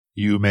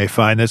You may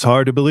find this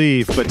hard to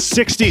believe, but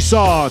 60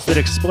 Songs That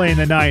Explain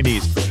the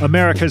 90s,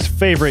 America's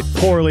favorite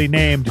poorly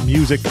named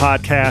music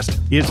podcast,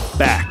 is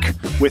back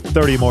with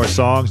 30 more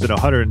songs and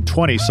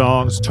 120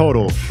 songs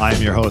total.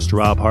 I'm your host,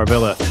 Rob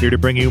Harvilla, here to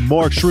bring you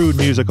more shrewd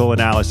musical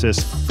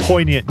analysis,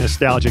 poignant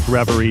nostalgic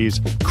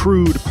reveries,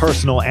 crude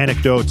personal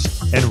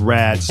anecdotes, and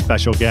rad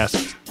special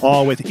guests,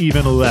 all with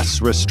even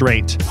less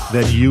restraint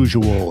than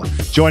usual.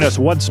 Join us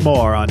once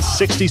more on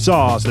 60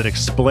 Songs That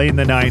Explain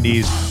the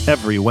 90s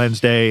every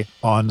Wednesday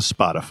on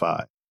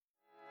Spotify.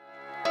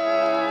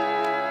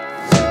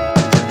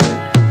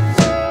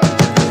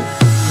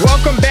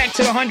 Welcome back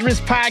to the 100th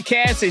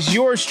Podcast. It's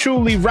yours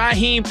truly,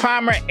 Raheem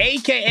Palmer,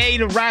 a.k.a.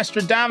 the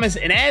Rostradamus.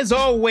 And as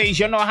always,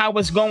 you know how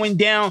it's going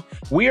down.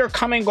 We are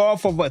coming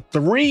off of a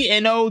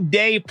 3-0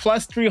 day,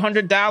 plus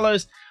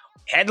 $300.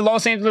 Had the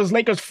Los Angeles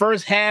Lakers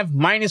first half,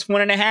 minus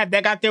 1.5.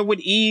 That got there with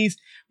ease.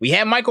 We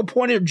had Michael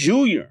Porter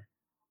Jr.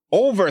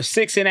 over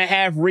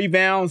 6.5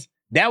 rebounds.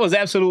 That was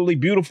absolutely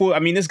beautiful. I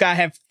mean, this guy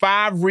had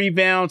 5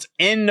 rebounds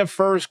in the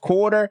first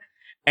quarter.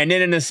 And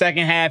then in the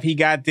second half, he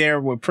got there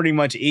with pretty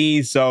much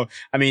ease. So,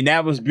 I mean,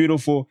 that was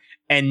beautiful.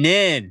 And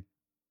then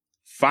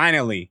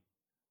finally,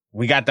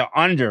 we got the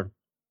under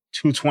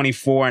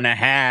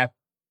 224.5.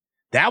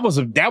 That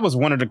was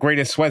one of the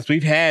greatest sweats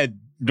we've had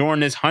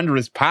during this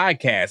 100th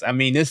podcast. I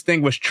mean, this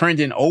thing was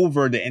trending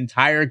over the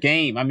entire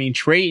game. I mean,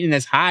 trading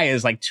as high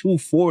as like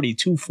 240,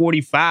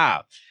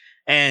 245.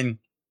 And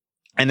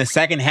in the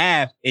second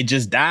half, it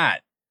just died.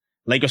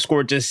 Lakers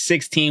scored just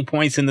 16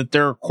 points in the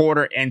third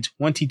quarter and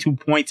 22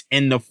 points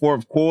in the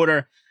fourth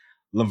quarter.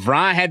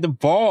 LeBron had the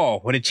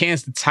ball with a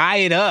chance to tie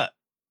it up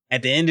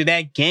at the end of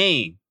that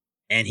game,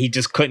 and he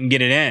just couldn't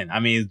get it in. I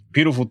mean, it's a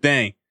beautiful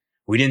thing.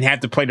 We didn't have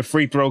to play the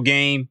free throw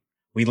game.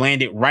 We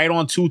landed right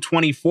on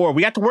 224.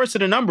 We got the worst of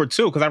the number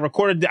too, because I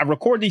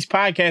record these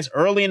podcasts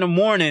early in the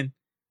morning,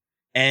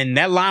 and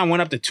that line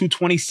went up to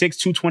 226,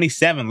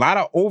 227. A lot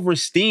of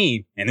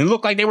oversteam, and it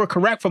looked like they were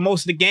correct for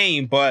most of the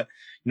game, but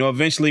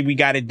eventually we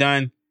got it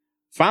done.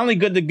 Finally,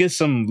 good to get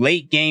some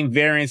late game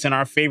variance in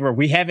our favor.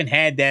 We haven't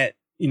had that,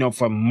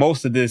 for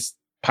most of this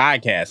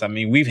podcast. I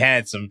mean, we've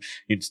had some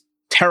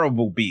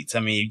terrible beats.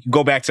 I mean, you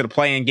go back to the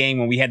play-in game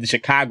when we had the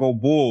Chicago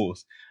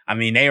Bulls. I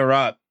mean, they were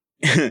up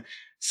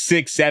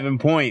 6-7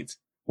 points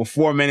with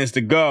 4 minutes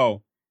to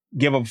go,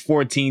 give up a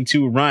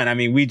 14-2 run. I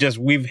mean,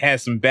 we've had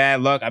some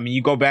bad luck. I mean,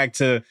 you go back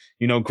to,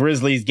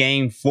 Grizzlies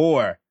game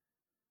 4.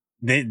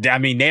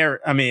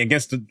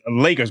 Against the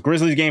Lakers,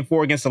 Grizzlies game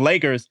 4 against the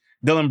Lakers,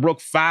 Dylan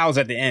Brooks fouls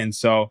at the end.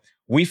 So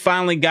we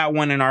finally got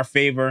one in our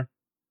favor.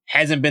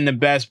 Hasn't been the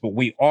best, but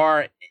we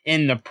are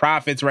in the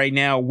profits right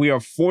now. We are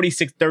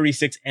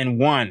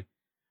 46-36-1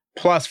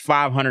 plus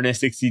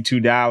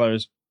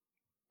 $562.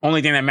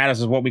 Only thing that matters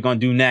is what we're going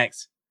to do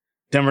next.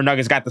 Denver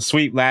Nuggets got the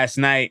sweep last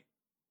night.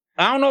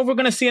 I don't know if we're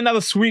going to see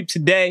another sweep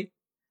today.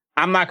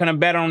 I'm not going to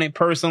bet on it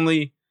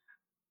personally.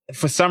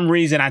 For some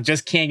reason, I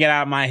just can't get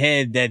out of my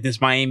head that this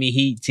Miami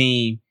Heat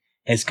team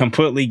has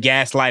completely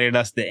gaslighted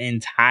us the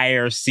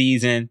entire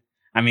season.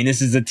 I mean,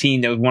 this is a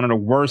team that was one of the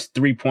worst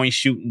three-point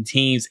shooting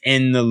teams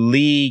in the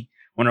league,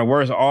 one of the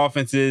worst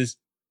offenses,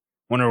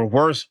 one of the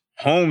worst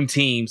home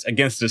teams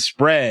against the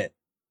spread.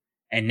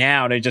 And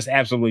now they're just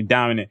absolutely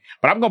dominant.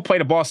 But I'm going to play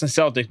the Boston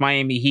Celtics,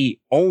 Miami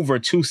Heat, over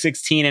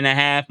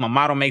 216.5. My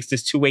model makes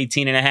this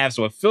 218.5.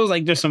 So it feels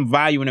like there's some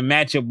value in the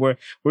matchup where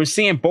we're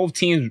seeing both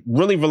teams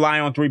really rely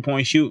on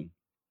three-point shooting.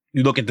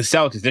 You look at the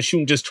Celtics, they're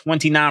shooting just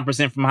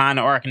 29% from behind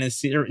the arc in this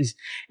series.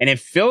 And it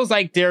feels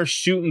like their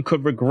shooting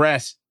could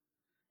regress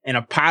in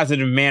a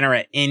positive manner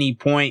at any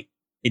point.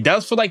 It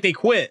does feel like they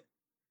quit.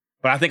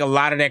 But I think a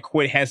lot of that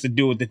quit has to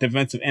do with the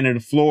defensive end of the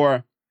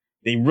floor.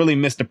 They really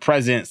missed the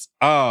presence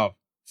of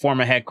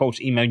former head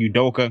coach Ime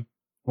Udoka,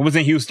 who was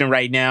in Houston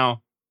right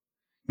now.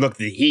 Look,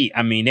 the Heat,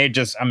 I mean, they're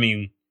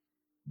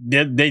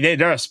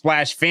a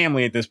splash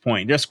family at this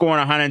point. They're scoring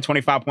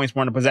 125 points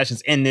more in the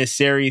possessions in this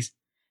series,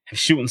 have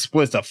shooting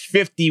splits of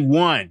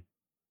 51%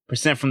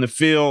 from the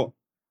field,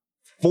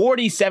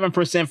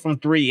 47% from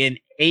three, and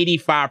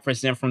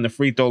 85% from the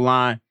free throw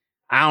line.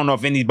 I don't know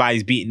if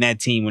anybody's beating that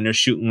team when they're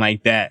shooting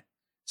like that.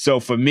 So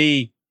for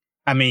me,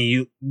 I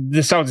mean,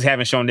 the Celtics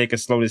haven't shown they could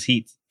slow this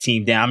Heat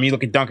team down. I mean, you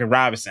look at Duncan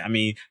Robinson. I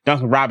mean,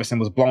 Duncan Robinson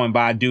was blowing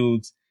by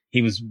dudes.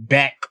 He was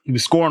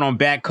scoring on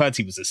back cuts.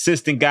 He was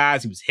assisting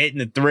guys. He was hitting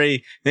the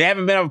three. They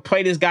haven't been able to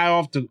play this guy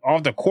off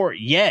the court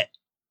yet.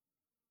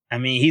 I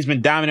mean, he's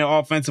been dominant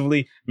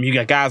offensively. I mean, you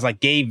got guys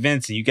like Gabe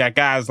Vincent. You got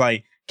guys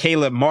like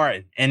Caleb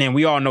Martin. And then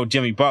we all know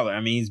Jimmy Butler.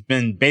 I mean, he's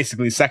been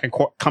basically second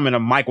coming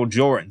of Michael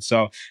Jordan.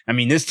 So, I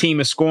mean, this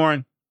team is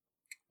scoring.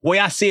 The way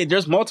I see it,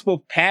 there's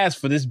multiple paths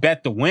for this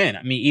bet to win.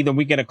 I mean, either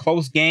we get a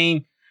close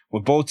game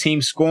with both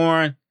teams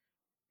scoring,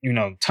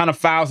 ton of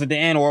fouls at the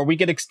end, or we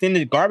get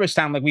extended garbage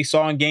time like we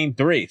saw in game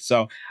 3.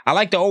 So I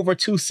like the over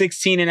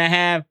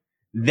 216.5.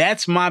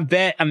 That's my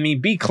bet. I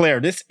mean, be clear.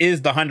 This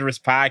is the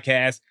 100th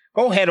podcast.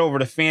 Go head over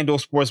to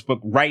FanDuel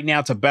Sportsbook right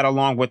now to bet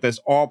along with us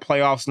all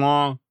playoffs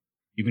long.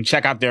 You can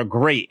check out their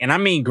great, and I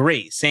mean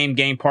great, same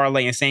game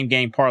parlay and same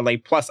game parlay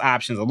plus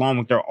options along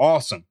with their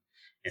awesome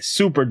and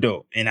super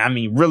dope. And I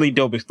mean, really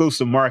dope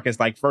exclusive markets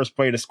like first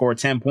player to score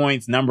 10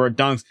 points, number of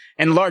dunks,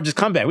 and largest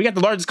comeback. We got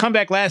the largest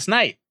comeback last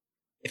night.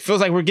 It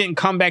feels like we're getting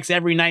comebacks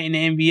every night in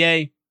the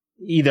NBA,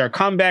 either a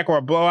comeback or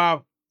a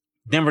blowout.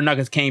 Denver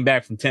Nuggets came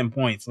back from 10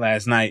 points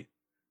last night.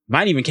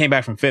 Mine even came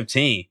back from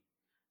 15.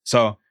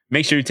 So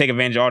make sure you take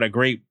advantage of all the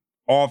great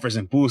offers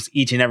and boosts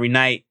each and every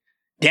night.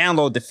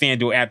 Download the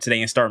FanDuel app today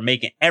and start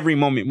making every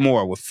moment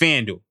more with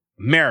FanDuel,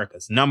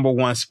 America's #1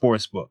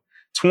 sportsbook.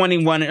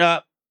 21 and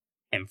up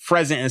and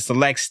present in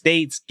select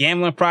states.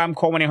 Gambling problem?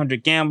 Call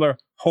 1-800-GAMBLER.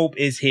 Hope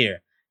is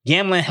here.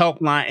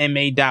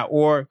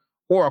 GamblingHelplineMA.org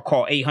or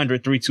call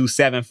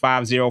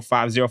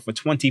 800-327-5050 for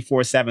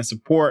 24/7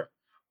 support.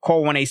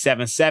 Call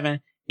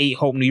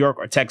 1-877-8-HOPE-NEW-YORK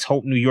or text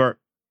HOPE New York.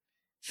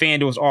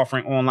 FanDuel is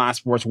offering online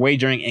sports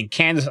wagering in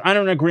Kansas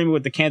under an agreement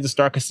with the Kansas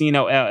Star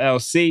Casino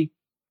LLC.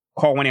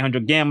 Call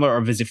 1-800-GAMBLER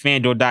or visit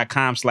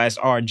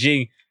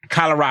FanDuel.com/RG.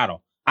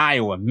 Colorado,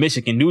 Iowa,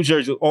 Michigan, New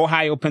Jersey,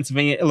 Ohio,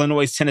 Pennsylvania,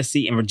 Illinois,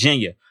 Tennessee, and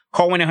Virginia.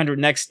 Call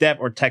 1-800-NEXT-STEP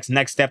or text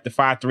NEXT STEP to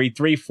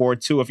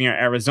 53342 if you're in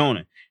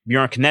Arizona. If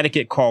you're in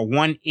Connecticut, call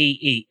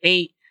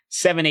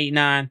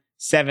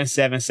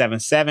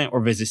 1-888-789-7777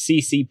 or visit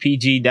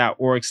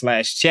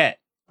ccpg.org/chat.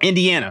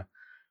 Indiana,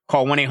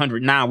 call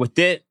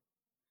 1-800-9-WITH-IT.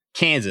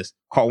 Kansas,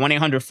 call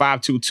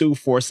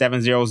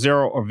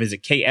 1-800-522-4700 or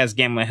visit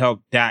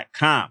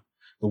ksgamblinghelp.com.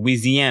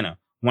 Louisiana,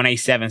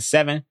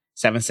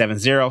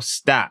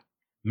 1-877-770-STOP.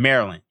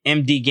 Maryland,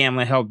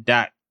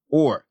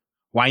 mdgamblinghelp.org.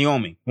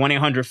 Wyoming,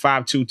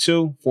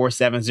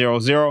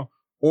 1-800-522-4700.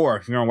 Or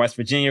if you're in West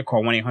Virginia,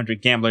 call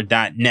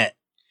 1-800-GAMBLER.net.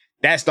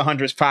 That's the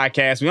Hundreds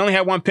Podcast. We only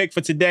had one pick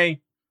for today.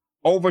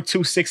 Over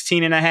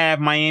 216.5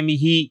 Miami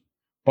Heat,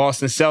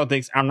 Boston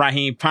Celtics. I'm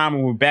Raheem Palmer.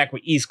 We're back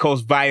with East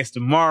Coast Bias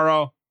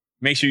tomorrow.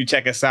 Make sure you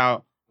check us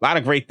out. A lot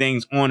of great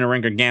things on the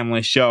Ringer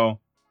Gambling Show.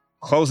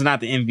 Closing out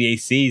the NBA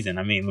season.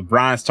 I mean,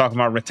 LeBron's talking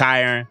about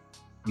retiring.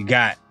 You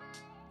got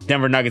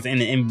Denver Nuggets in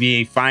the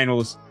NBA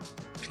Finals.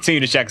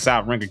 Continue to check us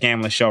out. Ringer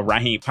Gambling Show.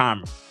 Raheem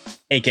Palmer,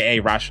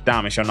 a.k.a.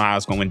 Rostradamus. Y'all know how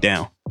it's going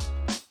down.